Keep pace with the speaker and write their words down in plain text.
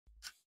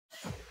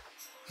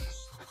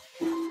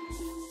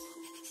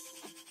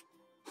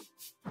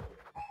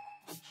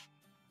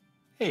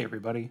Hey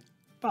everybody,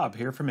 Bob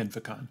here from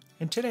INFICON,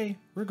 and today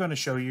we're going to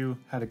show you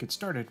how to get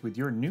started with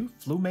your new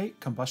FLUE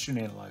combustion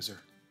analyzer.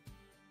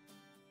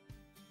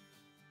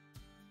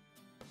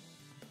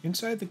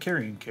 Inside the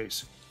carrying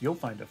case, you'll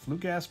find a flue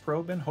gas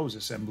probe and hose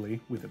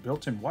assembly with a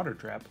built-in water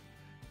trap,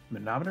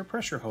 manometer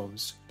pressure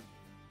hose,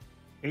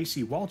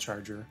 AC wall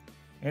charger,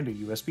 and a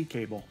USB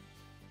cable.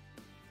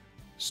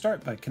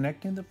 Start by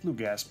connecting the flue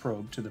gas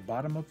probe to the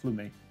bottom of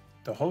FLUE.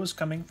 The hose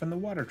coming from the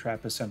water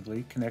trap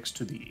assembly connects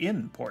to the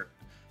in port,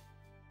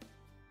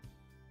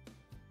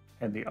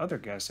 and the other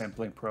gas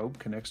sampling probe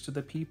connects to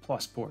the P+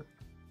 port.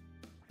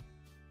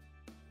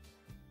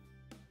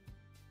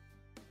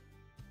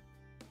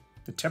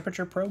 The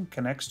temperature probe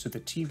connects to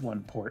the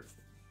T1 port.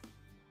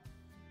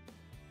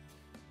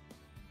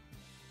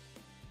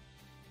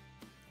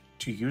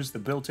 To use the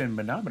built-in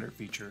manometer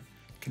feature,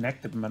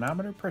 connect the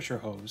manometer pressure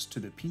hose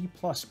to the P+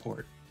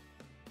 port.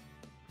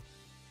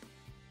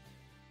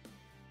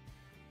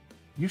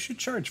 You should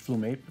charge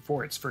FLUE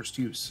before its first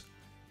use.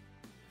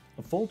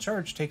 A full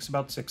charge takes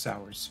about 6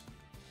 hours.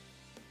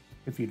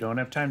 If you don't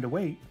have time to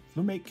wait,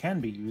 FLUE can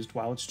be used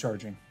while it's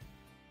charging.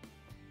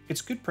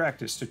 It's good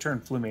practice to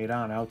turn FLUE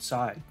on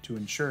outside to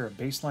ensure a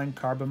baseline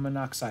carbon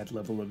monoxide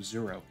level of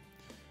 0.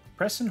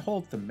 Press and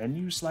hold the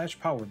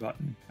menu/power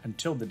button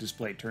until the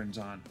display turns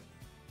on.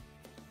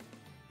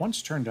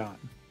 Once turned on,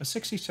 a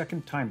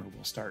 60-second timer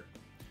will start.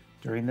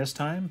 During this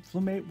time,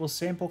 FLUE will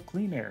sample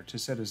clean air to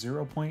set a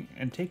 0 point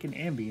and take an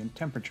ambient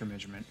temperature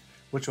measurement,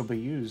 which will be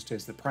used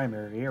as the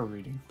primary air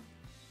reading.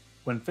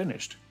 When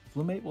finished,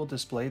 FLUE will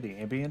display the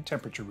ambient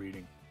temperature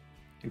reading.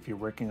 If you're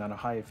working on a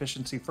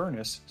high-efficiency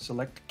furnace,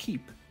 select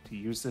Keep to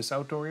use this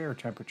outdoor air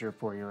temperature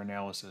for your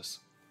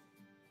analysis.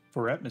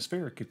 For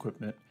atmospheric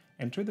equipment,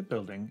 enter the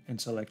building and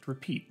select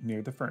Repeat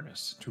near the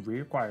furnace to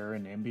reacquire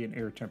an ambient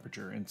air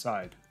temperature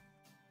inside.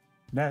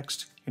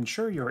 Next,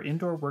 ensure your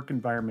indoor work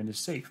environment is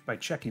safe by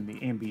checking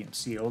the ambient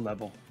CO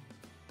level.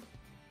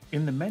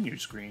 In the menu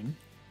screen,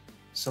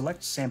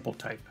 select Sample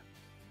Type,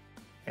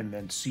 and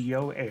then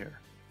CO Air.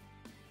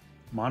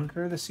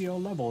 Monitor the CO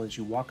level as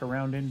you walk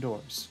around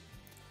indoors.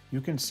 You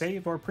can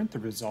save or print the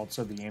results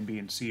of the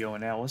ambient CO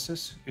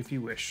analysis if you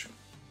wish.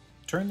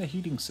 Turn the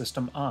heating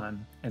system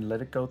on and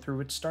let it go through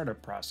its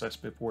startup process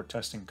before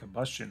testing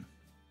combustion.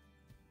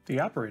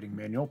 The operating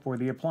manual for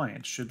the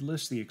appliance should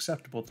list the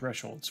acceptable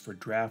thresholds for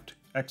draft,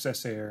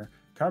 excess air,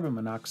 carbon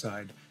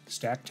monoxide,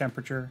 stack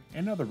temperature,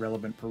 and other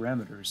relevant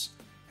parameters.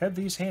 Have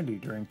these handy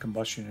during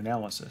combustion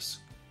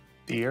analysis.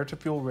 The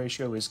air-to-fuel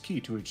ratio is key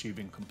to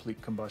achieving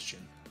complete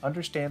combustion.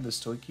 Understand the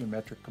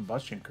stoichiometric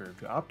combustion curve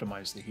to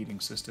optimize the heating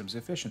system's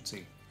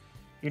efficiency.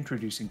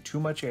 Introducing too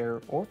much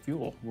air or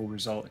fuel will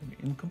result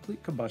in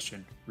incomplete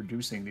combustion,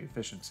 reducing the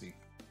efficiency.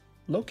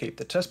 Locate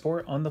the test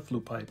port on the flue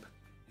pipe.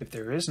 If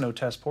there is no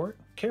test port,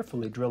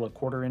 carefully drill a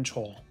 1/4-inch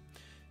hole.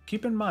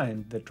 Keep in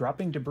mind that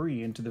dropping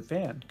debris into the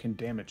fan can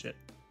damage it.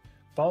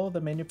 Follow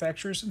the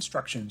manufacturer's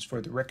instructions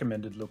for the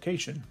recommended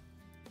location.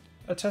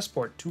 A test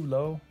port too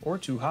low or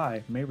too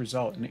high may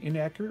result in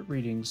inaccurate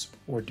readings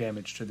or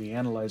damage to the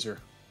analyzer.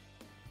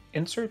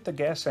 Insert the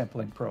gas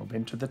sampling probe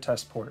into the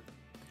test port.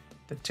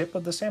 The tip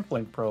of the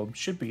sampling probe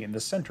should be in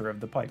the center of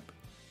the pipe.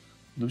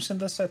 Loosen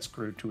the set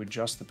screw to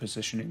adjust the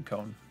positioning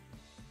cone.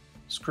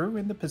 Screw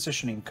in the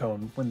positioning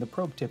cone when the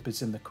probe tip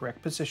is in the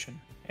correct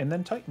position, and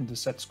then tighten the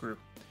set screw.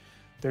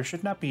 There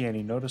should not be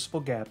any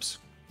noticeable gaps.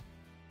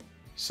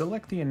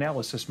 Select the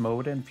analysis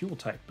mode and fuel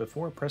type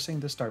before pressing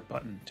the start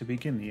button to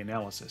begin the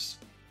analysis.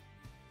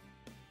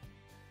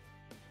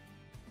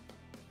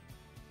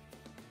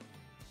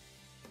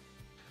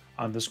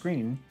 On the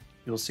screen,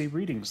 you'll see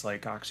readings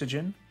like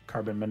oxygen,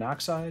 carbon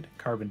monoxide,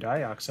 carbon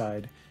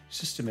dioxide,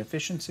 system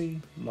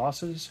efficiency,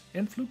 losses,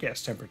 and flue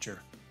gas temperature.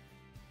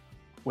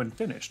 When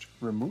finished,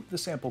 remove the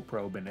sample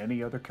probe and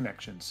any other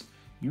connections.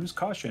 Use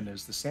caution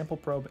as the sample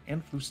probe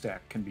and flue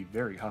stack can be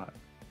very hot.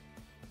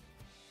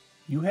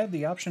 You have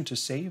the option to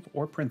save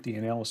or print the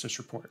analysis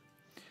report.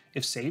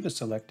 If Save is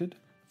selected,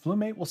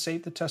 FLUE will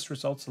save the test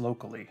results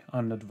locally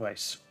on the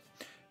device.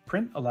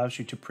 Print allows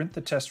you to print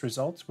the test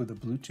results with a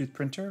Bluetooth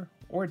printer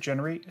or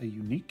generate a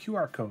unique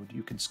QR code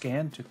you can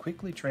scan to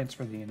quickly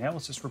transfer the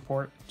analysis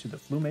report to the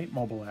FLUE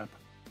mobile app.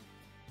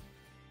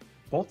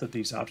 Both of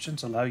these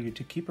options allow you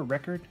to keep a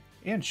record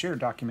and share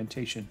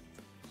documentation.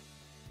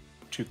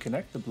 To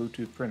connect the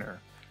Bluetooth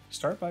printer,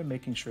 start by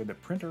making sure the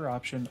printer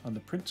option on the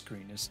print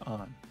screen is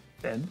on.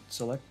 Then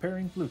select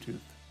Pairing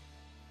Bluetooth.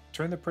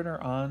 Turn the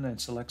printer on and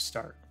select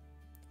Start.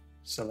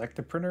 Select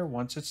the printer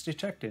once it's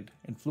detected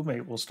and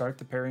FLUE will start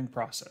the pairing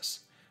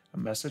process. A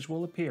message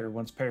will appear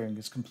once pairing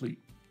is complete.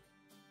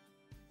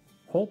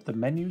 Hold the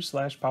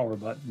menu/power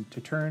button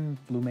to turn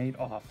FLUE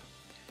off.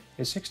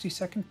 A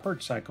 60-second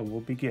purge cycle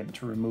will begin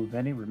to remove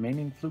any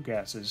remaining flue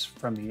gases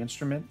from the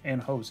instrument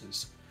and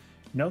hoses.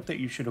 Note that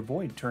you should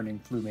avoid turning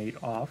FLUE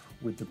off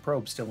with the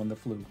probe still in the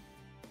flue.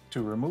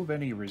 To remove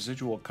any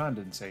residual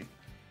condensate,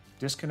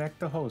 disconnect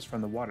the hose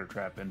from the water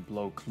trap and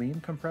blow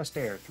clean compressed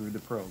air through the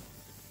probe.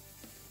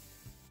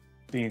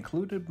 The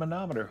included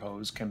manometer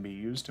hose can be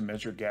used to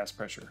measure gas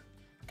pressure.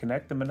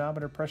 Connect the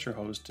manometer pressure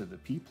hose to the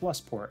P+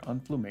 port on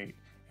FLUE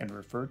and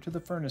refer to the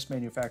furnace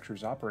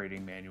manufacturer's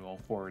operating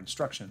manual for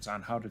instructions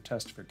on how to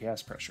test for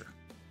gas pressure.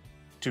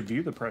 To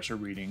view the pressure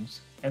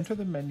readings, enter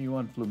the menu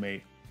on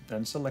FLUE,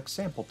 then select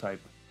Sample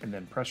Type and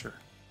then Pressure.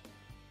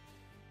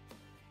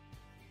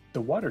 The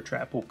water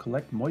trap will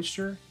collect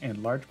moisture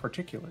and large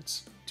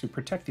particulates to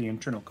protect the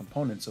internal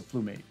components of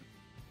FLUE.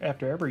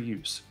 After every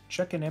use,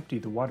 check and empty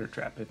the water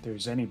trap if there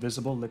is any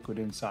visible liquid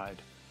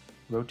inside.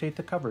 Rotate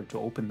the cover to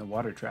open the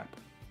water trap.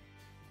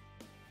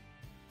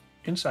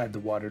 Inside the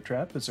water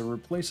trap is a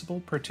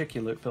replaceable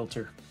particulate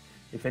filter.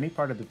 If any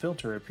part of the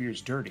filter appears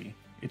dirty,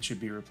 it should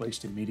be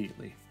replaced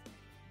immediately.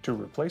 To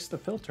replace the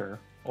filter,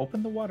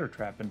 open the water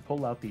trap and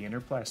pull out the inner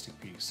plastic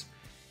piece.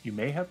 You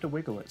may have to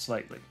wiggle it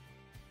slightly.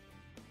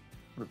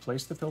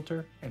 Replace the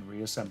filter and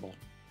reassemble.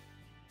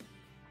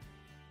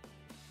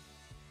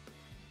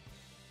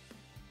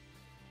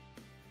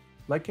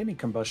 Like any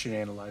combustion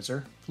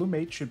analyzer,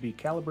 FLUE should be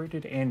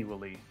calibrated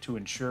annually to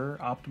ensure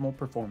optimal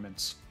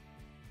performance.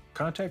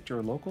 Contact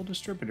your local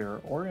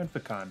distributor or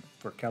INFICON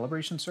for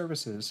calibration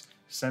services,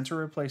 sensor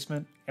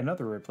replacement, and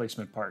other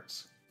replacement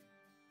parts.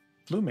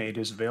 FLUE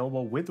is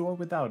available with or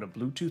without a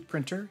Bluetooth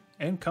printer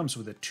and comes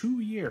with a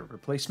 2-year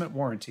replacement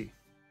warranty.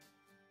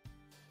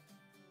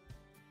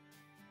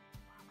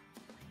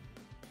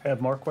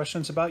 Have more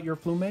questions about your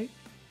FLUE?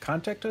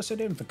 Contact us at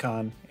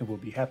INFICON and we'll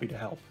be happy to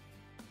help.